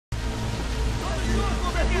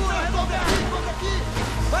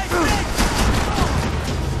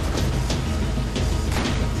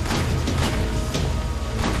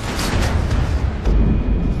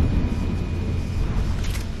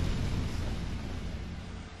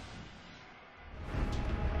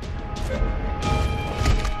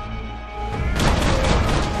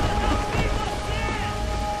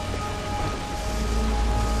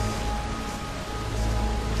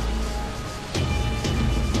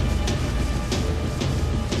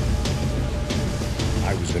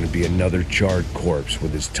there'd be another charred corpse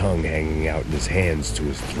with his tongue hanging out and his hands to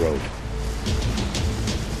his throat.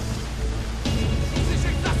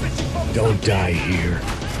 Don't die here.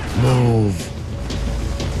 Move.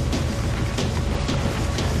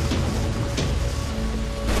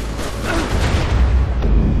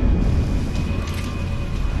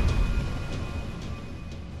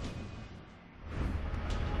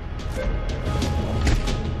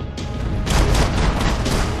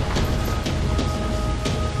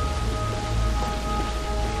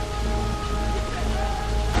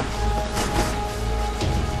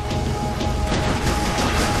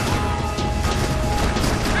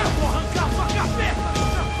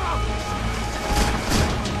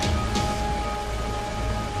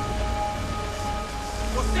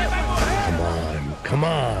 Come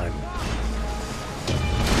on.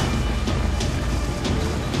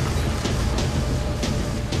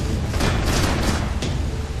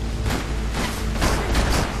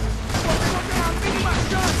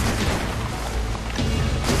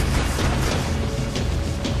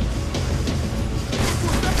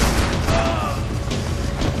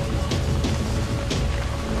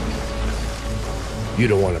 You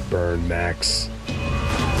don't want to burn, Max.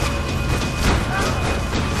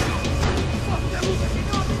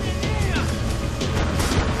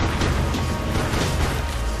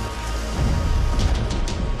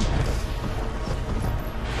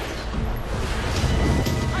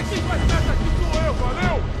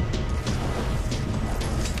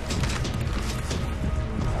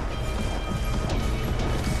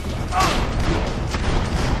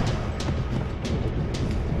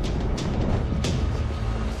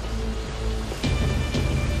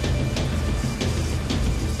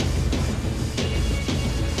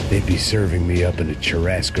 They'd be serving me up in a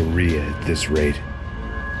churrascaria at this rate.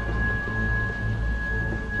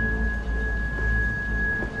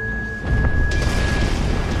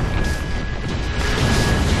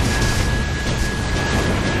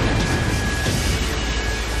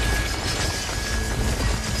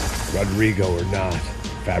 Rodrigo or not,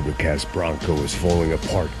 Fabregas Bronco is falling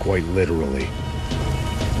apart quite literally.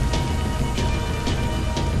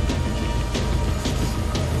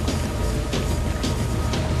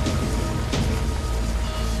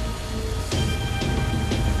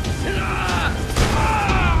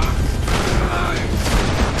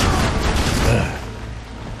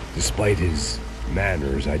 Despite his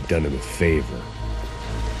manners, I'd done him a favor.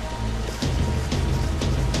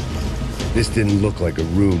 This didn't look like a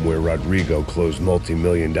room where Rodrigo closed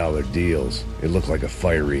multi-million-dollar deals. It looked like a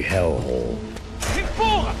fiery hellhole.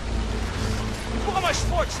 Empurra! Empurra mais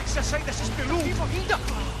forte se quiser sair dessa espelunca ainda!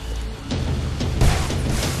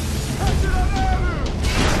 Atira nele!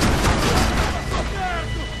 Tô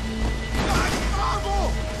perto! Vai,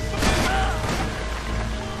 vamos!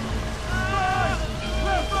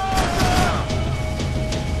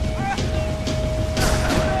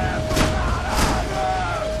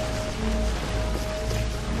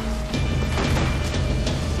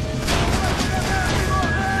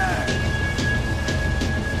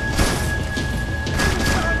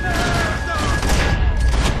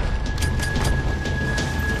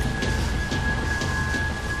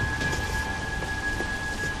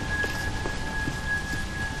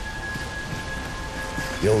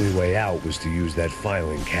 The only way out was to use that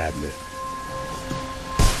filing cabinet.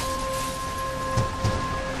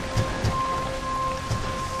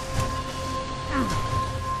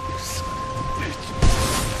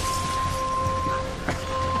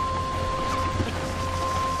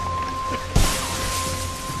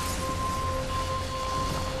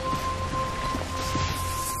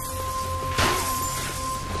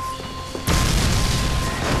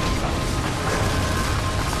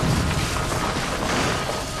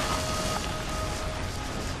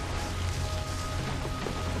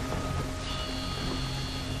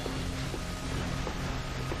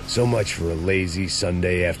 So much for a lazy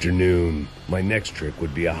Sunday afternoon. My next trick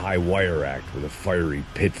would be a high wire act with a fiery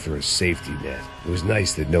pit for a safety net. It was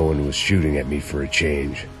nice that no one was shooting at me for a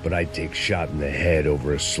change, but I'd take shot in the head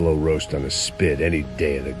over a slow roast on a spit any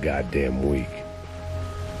day of the goddamn week.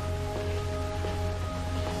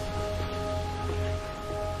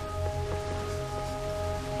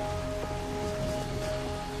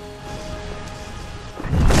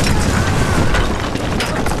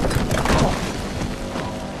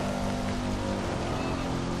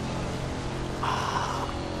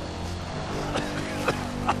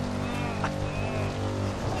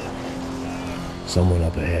 Someone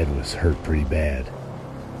up ahead was hurt pretty bad.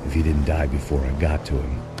 If he didn't die before I got to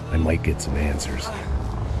him, I might get some answers.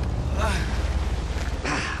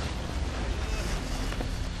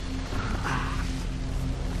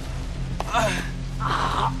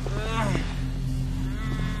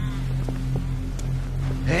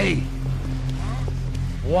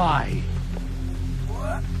 Why?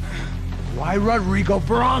 What? Why Rodrigo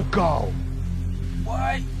Bronco?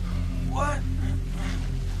 Why? What?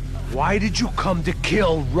 Why did you come to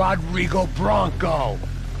kill Rodrigo Bronco?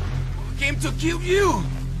 We came to kill you.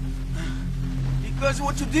 Because of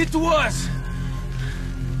what you did to us.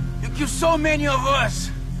 You killed so many of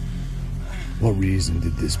us. What reason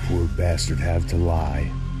did this poor bastard have to lie?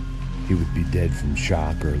 He would be dead from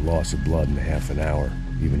shock or loss of blood in half an hour,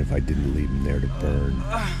 even if I didn't leave him there to burn.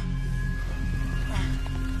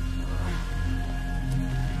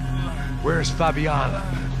 Where's Fabiana?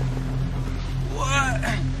 What?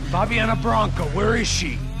 Fabiana Bronco, where is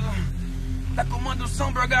she? That Commando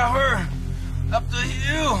Sombra got her. Up the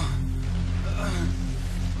hill.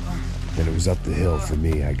 Then it was up the hill for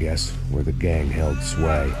me, I guess, where the gang held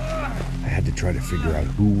sway. I had to try to figure out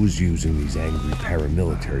who was using these angry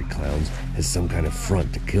paramilitary clowns as some kind of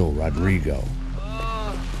front to kill Rodrigo.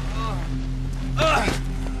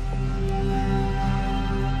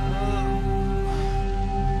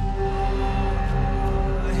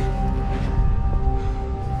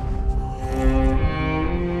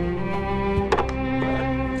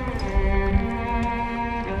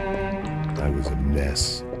 I was a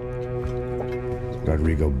mess.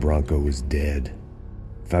 Rodrigo Bronco was dead.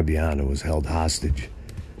 Fabiana was held hostage.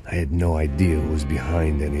 I had no idea who was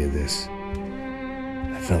behind any of this.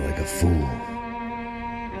 I felt like a fool.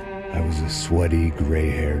 I was a sweaty,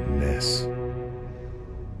 gray-haired mess.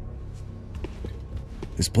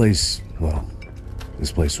 This place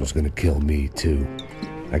was gonna kill me too.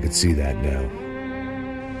 I could see that now.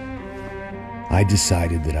 I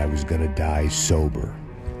decided that I was gonna die sober,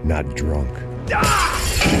 not drunk.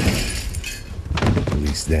 At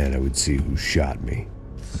least then I would see who shot me.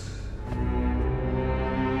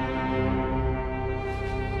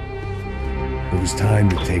 It was time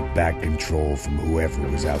to take back control from whoever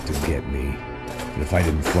was out to get me. And if I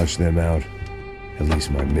didn't flush them out, at least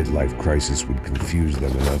my midlife crisis would confuse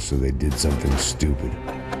them enough so they did something stupid.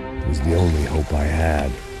 It was the only hope I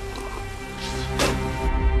had.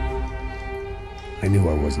 I knew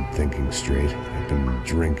I wasn't thinking straight. I'd been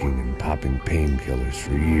drinking and popping painkillers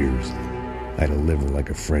for years. I had a liver like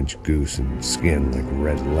a French goose and skin like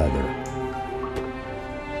red leather.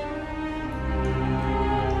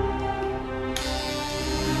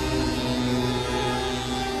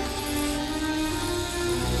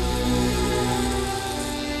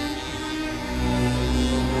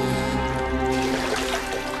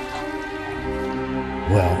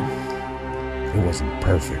 Well, it wasn't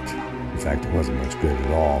perfect. In fact, it wasn't much good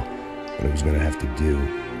at all, but it was going to have to do.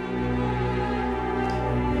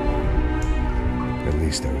 At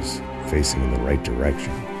least I was facing in the right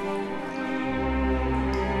direction.